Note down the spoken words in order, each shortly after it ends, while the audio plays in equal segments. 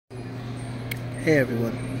Hey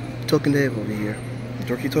everyone, Token Dave over here.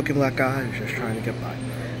 Dorky Token Black Guy who's just trying to get by.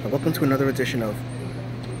 And welcome to another edition of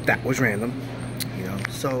That Was Random.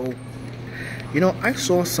 I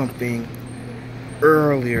saw something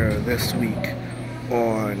earlier this week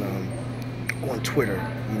on Twitter.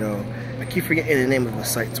 I keep forgetting the name of the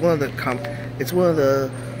site. It's one of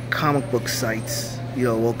the comic book sites.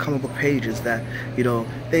 Comic book pages that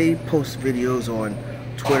they post videos on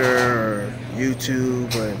Twitter or YouTube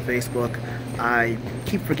or Facebook. I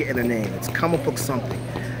keep forgetting the name. It's comic book something.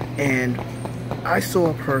 And I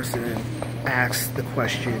saw a person ask the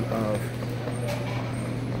question of,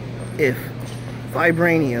 if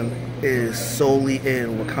Vibrainum is solely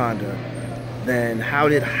in Wakanda, then how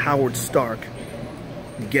did Howard Stark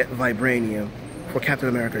get Vibrainum for Captain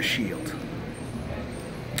America's shield?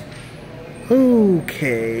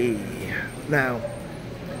 Okay. Now,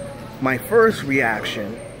 my first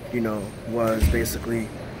reaction, was basically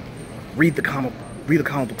read the comic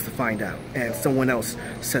books to find out. And someone else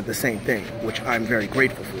said the same thing, which I'm very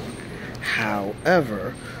grateful for.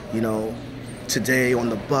 However, today on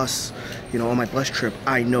the bus, on my bus trip,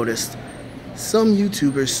 I noticed some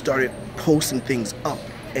YouTubers started posting things up.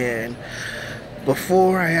 And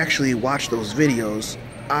before I actually watch those videos,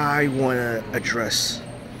 I want to address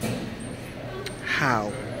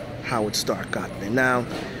how Howard Stark got there. Now,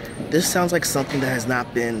 this sounds like something that has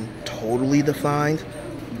not been totally defined,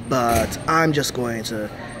 but I'm just going to...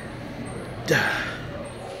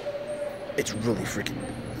 It's really freaking...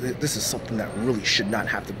 This is something that really should not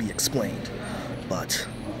have to be explained. But...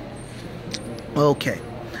 Okay.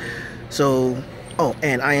 So... Oh,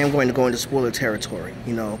 and I am going to go into spoiler territory,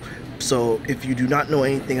 So, if you do not know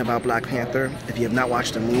anything about Black Panther, if you have not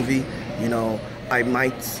watched the movie, I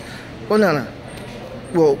might... Well, no.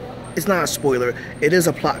 Well, it's not a spoiler. It is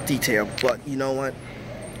a plot detail, but you know what?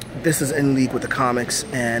 This is in league with the comics,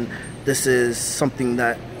 and this is something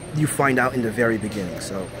that you find out in the very beginning.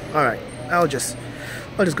 So, all right, I'll just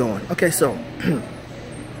go on. Okay, so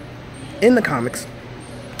in the comics,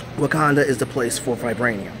 Wakanda is the place for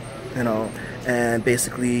Vibranium, and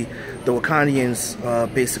basically the Wakandians,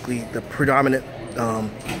 basically the predominant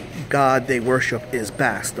god they worship is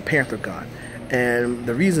Bast, the Panther god. And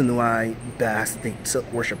the reason why they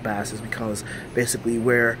worship Bast is because basically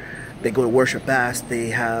where they go to worship Bast, they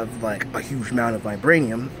have like a huge amount of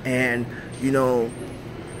vibranium, and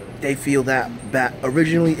they feel that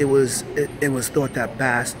originally it was thought that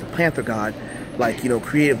Bast, the Panther god,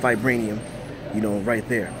 created vibranium, right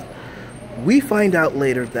there. We find out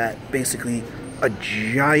later that basically a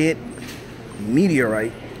giant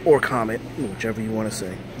meteorite or comet, whichever you want to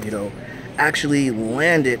say, actually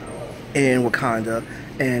landed in Wakanda,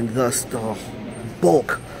 and thus the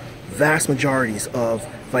vast majorities of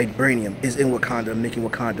vibranium is in Wakanda, making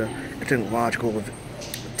Wakanda a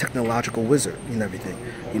technological wizard and everything.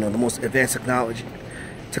 The most advanced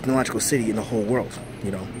technological city in the whole world.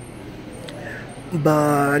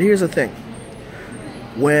 But here's the thing: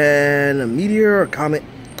 when a meteor or comet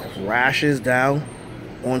crashes down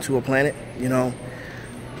onto a planet,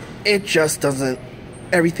 it just doesn't.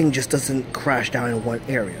 Everything just doesn't crash down in one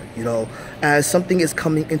area, As something is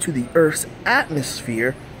coming into the Earth's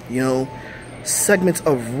atmosphere, segments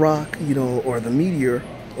of rock, or the meteor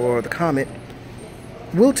or the comet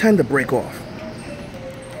will tend to break off.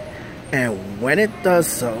 And when it does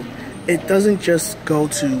so, it doesn't just go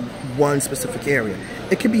to one specific area.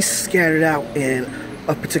 It can be scattered out in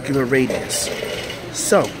a particular radius.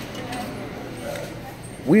 So,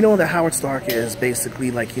 we know that Howard Stark is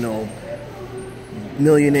basically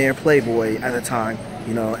millionaire playboy at the time,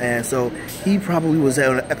 and so he probably was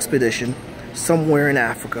on an expedition somewhere in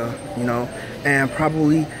Africa, and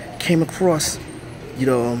probably came across,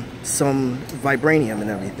 some vibranium and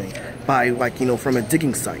everything by from a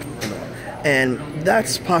digging site, and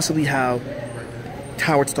that's possibly how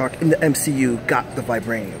Howard Stark in the MCU got the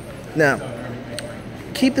vibranium. Now,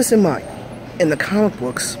 keep this in mind. In the comic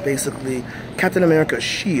books, basically, Captain America's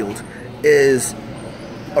shield is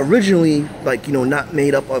originally not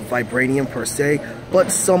made up of vibranium per se, but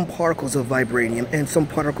some particles of vibranium and some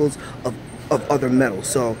particles of other metals.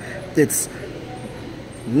 So it's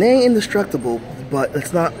indestructible, but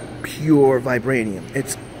it's not pure vibranium.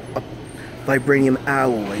 It's vibranium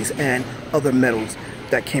alloys and other metals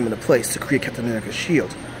that came into place to create Captain America's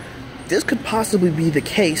shield. This could possibly be the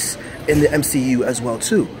case in the MCU as well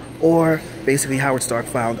too. Or basically Howard Stark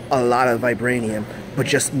found a lot of vibranium, but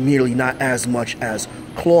just merely not as much as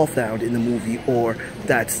Claw found in the movie, or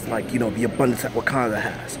that's the abundance that Wakanda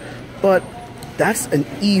has. But that's an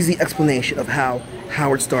easy explanation of how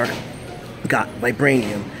Howard Stark got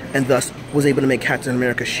vibranium and thus was able to make Captain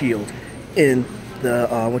America's shield in the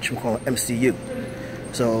MCU.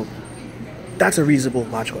 So that's a reasonable,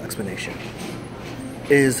 logical explanation.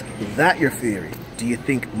 Is that your theory? Do you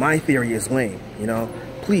think my theory is lame? You know,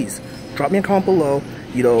 please drop me a comment below.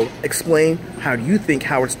 You know, explain how do you think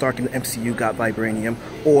Howard Stark in the MCU got vibranium,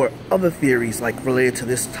 or other theories like related to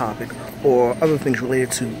this topic, or other things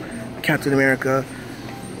related to Captain America,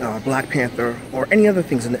 Black Panther, or any other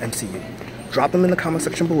things in the MCU. Drop them in the comment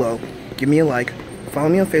section below. Give me a like. Follow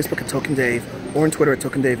me on Facebook at TokenDave, or on Twitter at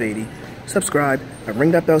TokenDave80. Subscribe and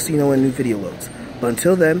ring that bell so you know when a new video loads. But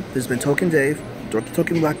until then, this has been TokenDave, the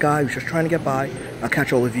Token Black guy who's just trying to get by. I'll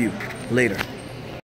catch all of you later.